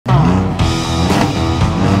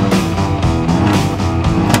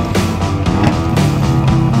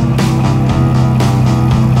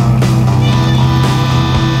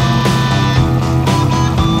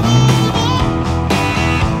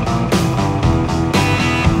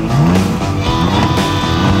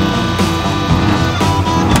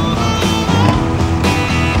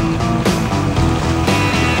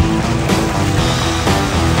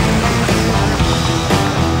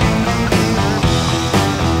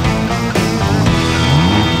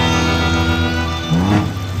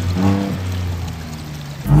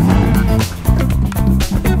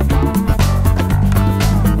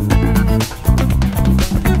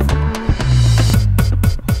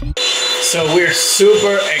we're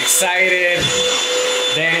super excited.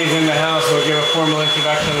 Danny's in the house. We'll give a formal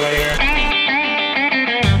introduction later.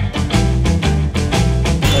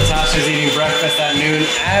 Natasha's eating breakfast at noon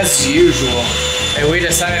as usual. And we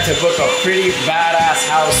decided to book a pretty badass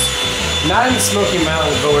house. Not in the Smoky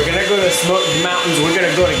Mountains, but we're gonna go to the Smoky Mountains. We're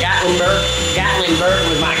gonna go to Gatlinburg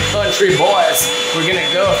with my country boys. We're gonna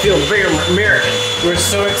go feel very American. We're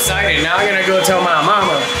so excited. Now I'm gonna go tell my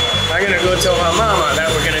mama. I'm gonna go tell my mama that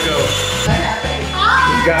we're gonna go.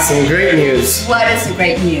 We've got some great news. What is the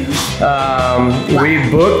great news? We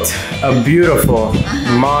booked a beautiful,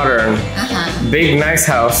 modern, big, nice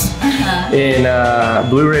house in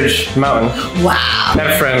Blue Ridge Mountain. Wow.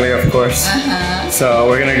 Pet friendly, of course. So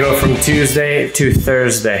we're gonna go from Tuesday to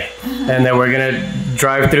Thursday. And then we're gonna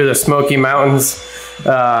drive through the Smoky Mountains,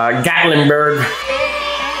 Gatlinburg.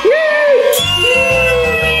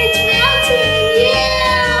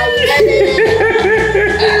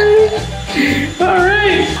 All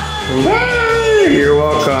right. Bye. You're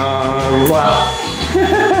welcome. Wow.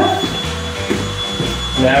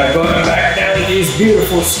 Now going back down these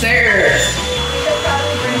beautiful stairs. You should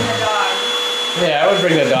probably bring the dog. Yeah, I would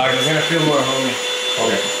bring the dog. It's gonna feel more homey.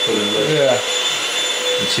 Okay, put it in there. Yeah.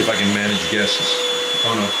 Let's see if I can manage guesses.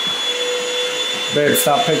 Oh no. Babe,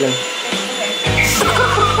 stop picking.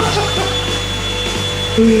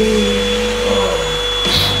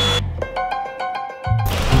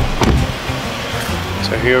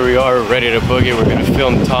 So here we are, ready to boogie. We're gonna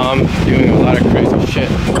film Tom doing a lot of crazy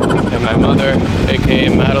shit. And my mother, aka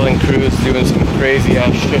Madeline Cruz, doing some crazy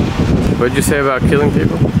ass shit. What'd you say about killing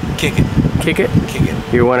people? Kick it. Kick it? Kick it.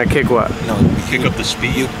 You wanna kick what? No, Kick up the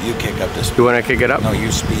speed. You kick up the speed. You wanna kick it up? No,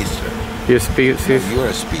 you speedster. You speedster? You're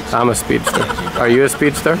a speedster. I'm a speedster. Are you a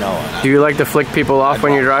speedster? No. Do you like to flick people off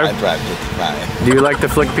when you drive? I drive 55. Do you like to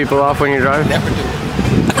flick people off when you drive? Never do it.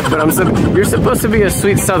 But you're supposed to be a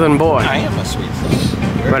sweet southern boy. I am a sweet son.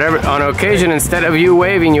 But on occasion, instead of you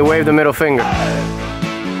waving, you wave the middle finger.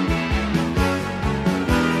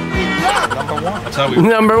 Number one. That's how we.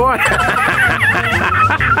 Number one.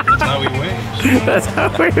 That's how we wave. That's how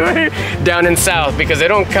we wave. Down in South, because they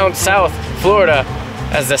don't count South Florida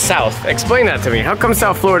as the South. Explain that to me. How come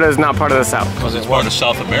South Florida is not part of the South? Because it's part of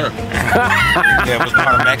South America. Yeah, it was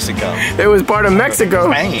part of Mexico. It was part of Mexico.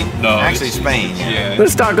 Spain. No, actually it's- Spain. Yeah.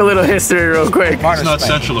 Let's talk a little history real quick. Part It's of not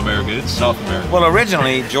Spain. Central America, it's South America. Well,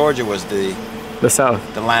 originally Georgia was the The South.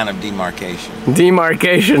 line of demarcation.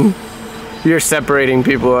 Demarcation. You're separating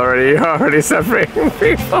people already. You're already separating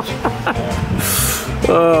people.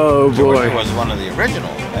 Oh Georgia boy. was one of the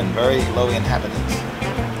original and very low inhabitants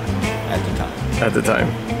at the time. At the time.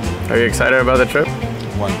 Are you excited about the trip?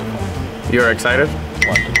 Wonderful. You're excited?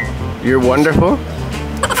 Wonderful. You're wonderful?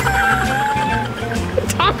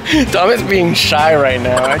 Tom is being shy right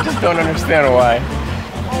now. I just don't understand why.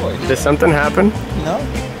 Always. Did something happen No,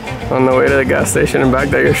 on the way to the gas station and back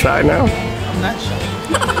that you're shy now? I'm not sure.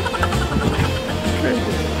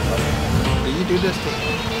 Do you do this to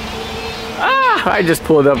Ah! I just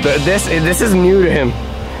pulled up this is new to him.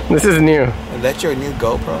 This is new. Is that your new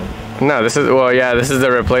GoPro? No, this is, well, yeah, this is the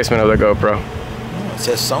replacement of the GoPro. No, it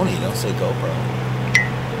says Sony, don't say GoPro.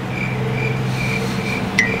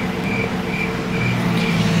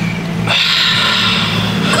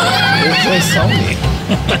 It says Sony.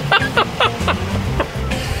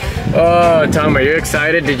 Oh, Tom, are you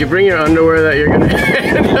excited? Did you bring your underwear that you're gonna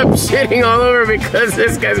end up shitting all over because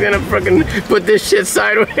this guy's gonna fucking put this shit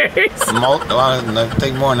sideways? Well,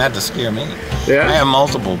 take more than that to scare me. Yeah? I have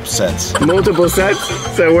multiple sets. Multiple sets,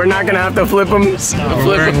 so we're not gonna have to flip them. We're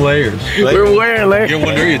wearing layers. We're wearing layers. You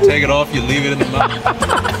wonder, you take it off, you leave it in the mouth.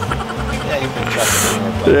 Yeah, you can trust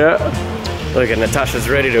it. Yeah. Look at Natasha's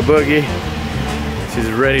ready to boogie. She's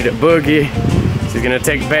ready to boogie. She's gonna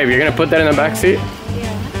take, babe, you're gonna put that in the back seat?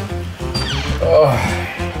 Oh.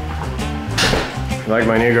 You like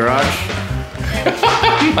my new garage?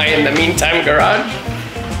 My in the meantime garage?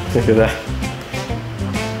 Look at that.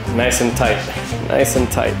 Nice and tight. Nice and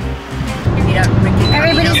tight.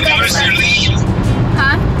 Everybody's You notice got your leaves?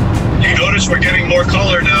 Huh? You notice we're getting more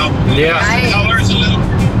color now. Yeah. Right. Colors a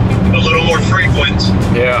little more frequent.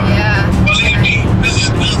 Yeah. Yeah. This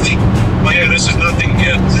is nothing. Oh yeah, this is nothing.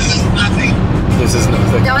 Yeah, this is nothing. This is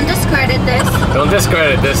nothing. Don't discredit this. Don't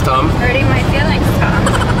discredit this, Tom. Hurting my feelings, Tom.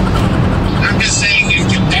 I'm just saying in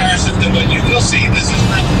comparison to what you will see, this is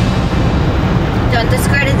nothing. Don't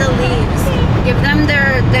discredit the leaves. Give them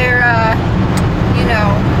their you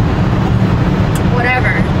know, whatever.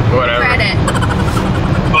 Whatever. Credit.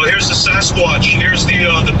 Oh, here's the Sasquatch. Here's the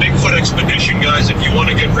Bigfoot expedition, guys. If you want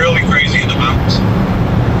to get really crazy in the mountains,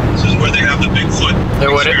 this is where they have the Bigfoot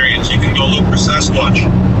experience. You can go look for Sasquatch.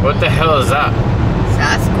 What the hell is that?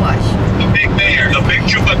 Sasquatch. The big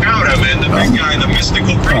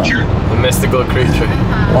mystical creature.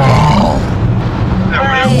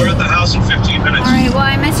 Yeah, we're at the house in 15 minutes. All right, well,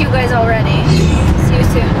 I miss you guys already. See you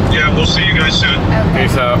soon. Yeah, we'll see you guys soon. Okay.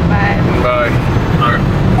 Peace out. Bye. Bye. All right.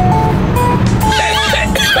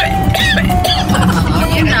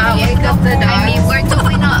 You know, wake up the dog. I mean, we're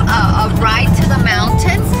doing a ride to the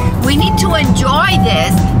mountains. We need to enjoy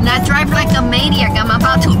this, not drive like a maniac. I'm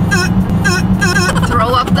about to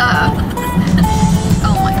throw up the...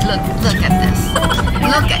 Oh my, look at this.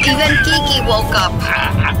 Look, even Kiki woke up.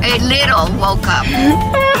 A little woke up.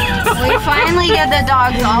 We finally get the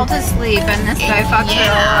dogs all to sleep, and this guy fucks it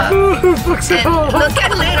all up. And look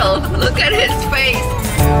at Little. Look at his face.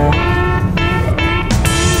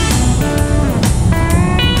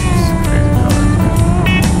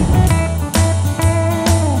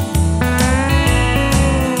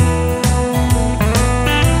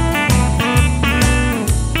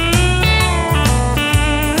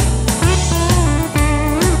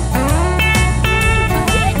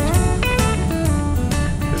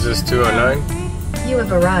 Is this 209? You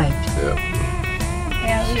have arrived. Yeah.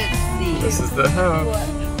 Yeah, we This is the house.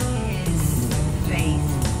 His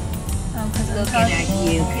face. Looking at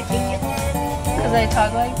you. Because I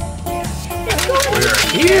talk like We're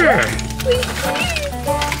here.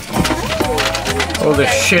 Holy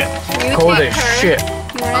shit. Holy shit.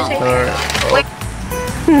 You want to take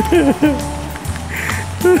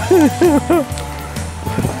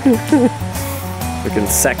Looking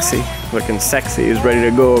sexy. Looking sexy. He's ready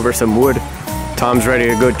to go over some wood. Tom's ready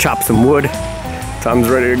to go chop some wood. Tom's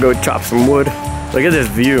ready to go chop some wood. Look at this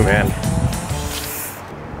view, man.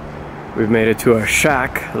 We've made it to our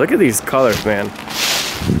shack. Look at these colors, man.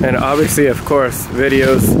 And obviously, of course,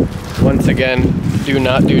 videos, once again, do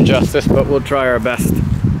not do justice, but we'll try our best.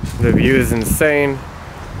 The view is insane.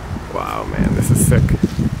 Wow, man, this is sick.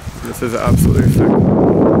 This is absolutely sick.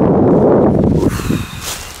 Oof.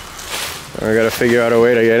 I gotta figure out a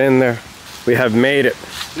way to get in there. We have made it.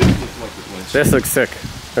 This looks sick.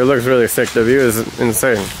 It looks really sick. The view is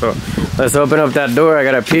insane. So let's open up that door. I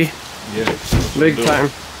gotta pee. Yeah. Big time.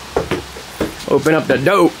 Open up the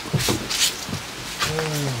door.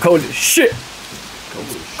 Cold as shit.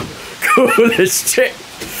 Cold as shit.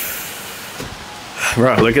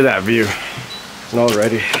 Bro, look at that view.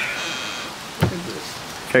 Already.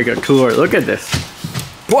 Take a tour. Look at this.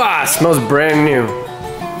 Wow, it smells brand new.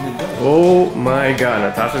 Oh my god,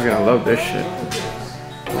 Natasha's gonna love this shit.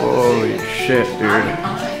 Holy shit, dude.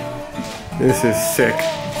 This is sick.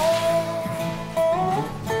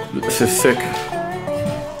 This is sick.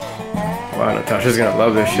 Wow, Natasha's gonna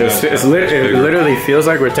love this shit. It literally feels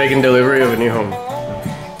like we're taking delivery of a new home.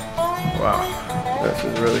 Wow, this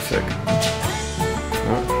is really sick.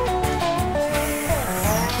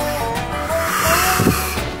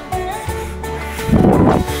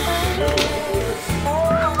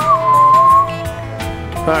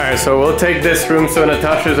 Alright, so we'll take this room so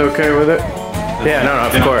Natasha's okay with it. Yeah, no,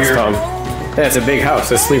 of course, Tom. Yeah, it's a big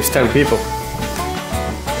house. It sleeps 10 people.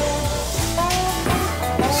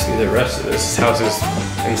 See, the rest of this house is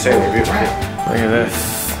insanely beautiful. Look at this.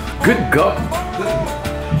 Good God.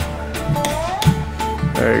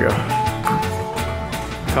 There you go.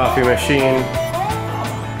 Coffee machine.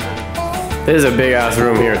 There's a big ass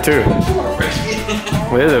room here too.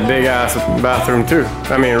 There's a big ass bathroom too.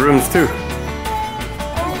 I mean rooms too.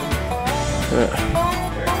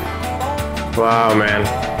 Wow, man.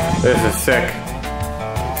 This is sick.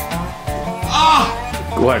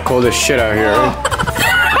 What, cold as shit out here, right?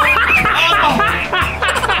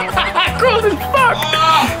 Cold as fuck!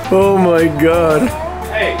 Oh my god.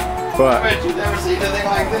 Hey, What? I bet you've never seen anything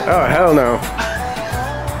like this. Oh, hell no.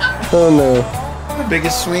 Oh no. The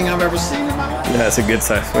biggest swing I've ever seen in my life. Yeah, that's a good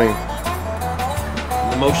size swing.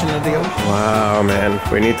 The motion of the ocean. Wow, man.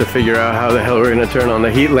 We need to figure out how the hell we're gonna turn on the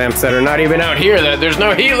heat lamps that are not even out here. There's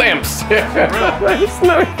no heat lamps. There's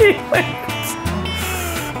no heat lamps.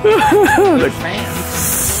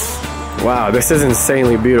 Wow, this is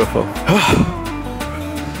insanely beautiful.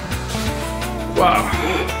 Wow,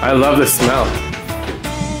 I love the smell.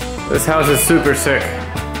 This house is super sick.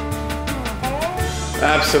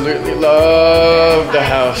 Absolutely love the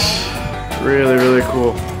house. Really, really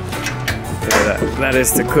cool. Yeah, that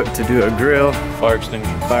is to cook, to do a grill. Fire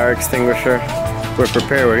extinguisher. Fire extinguisher. We're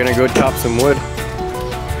prepared. We're gonna go chop some wood.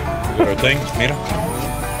 Our things, mira.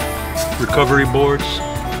 Recovery boards.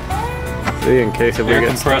 See, in case if we Air get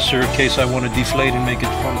compressor, in case I want to deflate and make it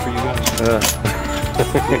fun for you guys.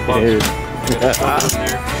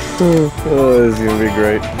 Oh, this is gonna be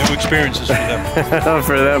great. New experiences for them.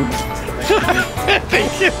 For them.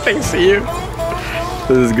 Thank you. Thanks to you.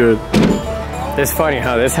 This is good. It's funny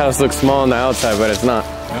how this house looks small on the outside, but it's not.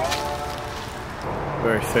 Yep.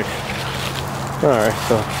 Very sick. Alright,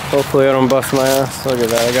 so hopefully I don't bust my ass. Look at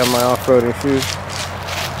that, I got my off-roading shoes.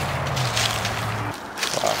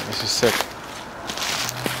 Wow, this is sick.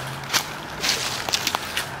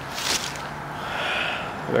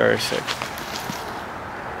 Very sick.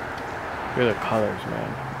 Look at the colors,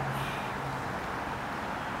 man.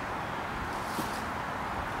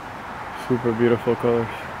 Super beautiful colors.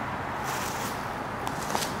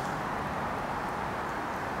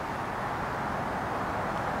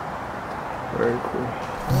 Very cool.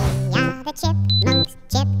 We are the chipmunks,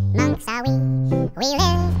 chipmunks are we. We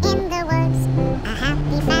live in the woods, a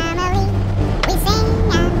happy family. We sing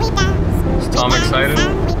and we dance. Is Tom excited?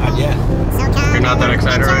 Not yet. You're not that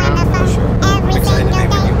excited right now? For sure. I'm excited to be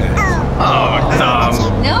with you guys. Oh, Tom.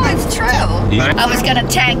 No, it's true. I was gonna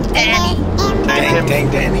tag Danny.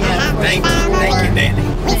 Thank Danny. Thank you, Danny.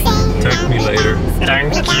 Thank me later.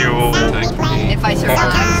 Thank you. Thank me. If I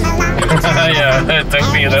survive. Yeah,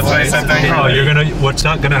 thank me. That's why I said thank you. No, you're gonna. What's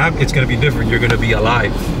not gonna happen? It's gonna be different. You're gonna be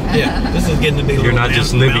alive. Yeah, this is getting to be. You're not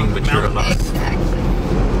just living, but you're alive.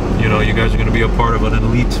 Exactly. You know, you guys are gonna be a part of an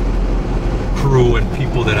elite crew and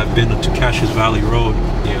people that have been to Cassius Valley Road.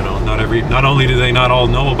 You know, not only do they not all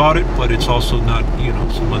know about it, but it's also not. You know,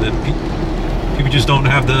 some of the people just don't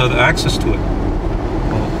have the access to it,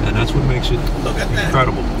 and that's what makes it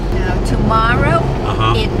incredible. Now tomorrow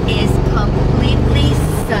it is completely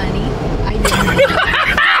sunny.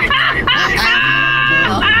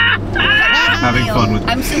 Having fun with.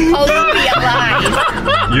 I'm supposed to be alive.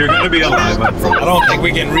 You're gonna be alive. I promise. I don't think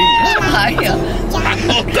we can read. I don't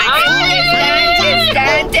think it's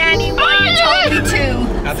that, Danny. What you told me to.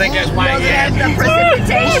 I think that's why. Look at the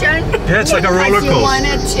precipitation. Yeah, it's like a roller Because you coaster.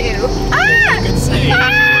 wanted to.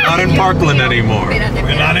 We're not in Parkland anymore.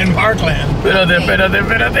 We're not in Parkland.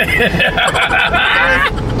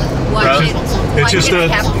 It's just a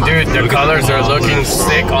Dude, the colors are looking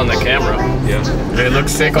sick on the camera. yeah. They look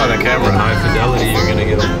sick on the camera. High fidelity, you're gonna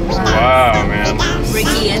get them. Wow, man.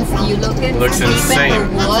 Ricky, and you looking Looks deep insane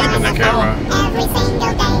in the woods. in the camera. Every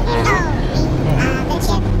single day.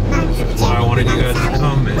 That's why I wanted you guys to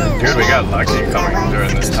come, man. Dude, we got lucky coming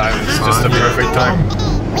during this time. It's just the perfect time.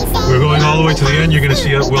 We're going all the way to the end. You're gonna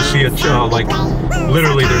see we'll see it like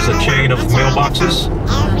literally. There's a chain of mailboxes,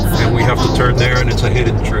 and we have to turn there, and it's a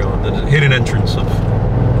hidden trail, and the hidden entrance of.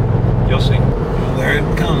 You'll see. There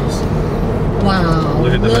it comes. Wow,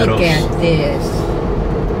 Look at the meadows. at this.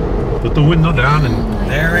 Put the window down and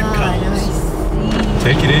There it comes.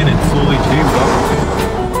 take it in and fully deep.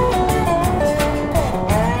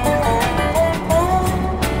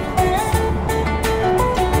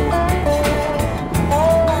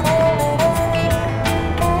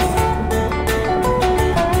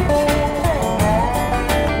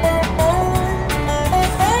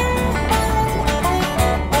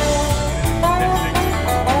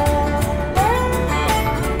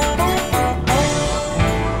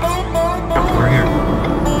 We're here.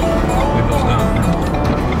 Windows down.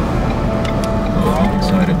 Oh, I'm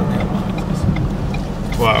excited.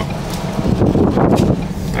 Wow.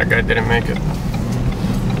 That guy didn't make it.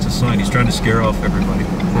 It's a sign. He's trying to scare off everybody.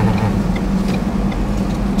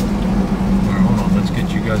 Alright, hold on. Let's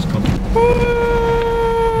get you guys comfortable.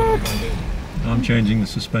 I'm changing the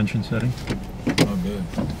suspension setting. Oh,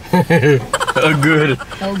 good. Oh, good.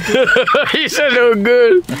 Oh, good. He said, oh,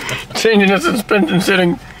 good. Changing the suspension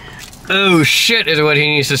setting. Oh, shit is what he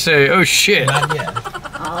needs to say. Oh, shit. Not yet.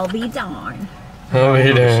 I'll be darned. Oh,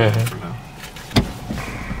 he did.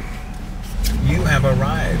 You have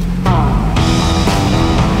arrived.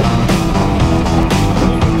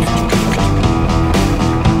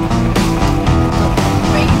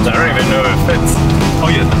 I don't even know if it fits. Oh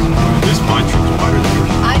yeah, this mine truck's wider than yours.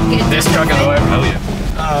 I'd get This truck is away. Hell yeah.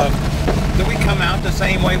 Do we come out the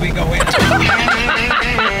same way we go in? I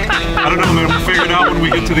don't know, man. We'll figure it out when we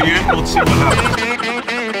get to the end. Let's see what happens.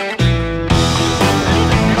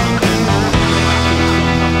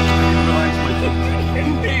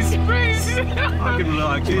 He's I can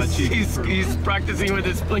relax my cheeks. he's practicing with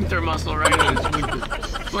his splinter muscle right now.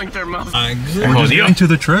 Splinter muscle. We're just getting to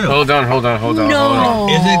the trail. Hold on. No.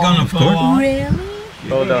 Is it gonna fall off? Really?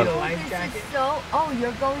 Hold on. So, oh,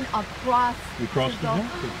 you're going across. We crossed the hill.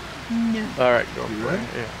 No. All right, go for it.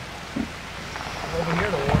 Yeah.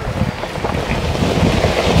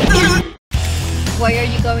 Why are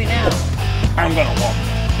you going out? I'm gonna walk.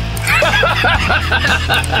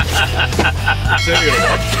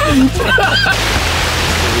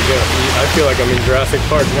 I feel like I'm in Jurassic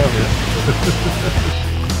Park now.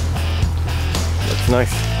 That's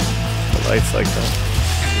nice. The lights like that.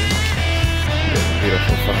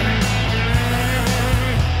 Beautiful fire.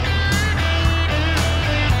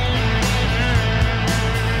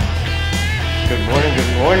 Good morning,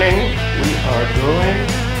 good morning. We are going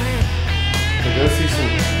to go see some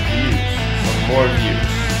views, some more views.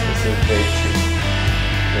 This is day 2.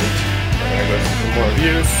 Day 2. We're gonna go see some more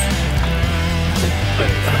views.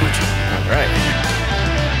 Alright.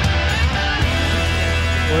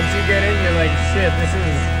 Once you get in, you're like, shit, this is...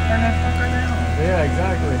 Yeah,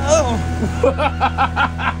 exactly.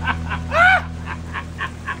 Oh!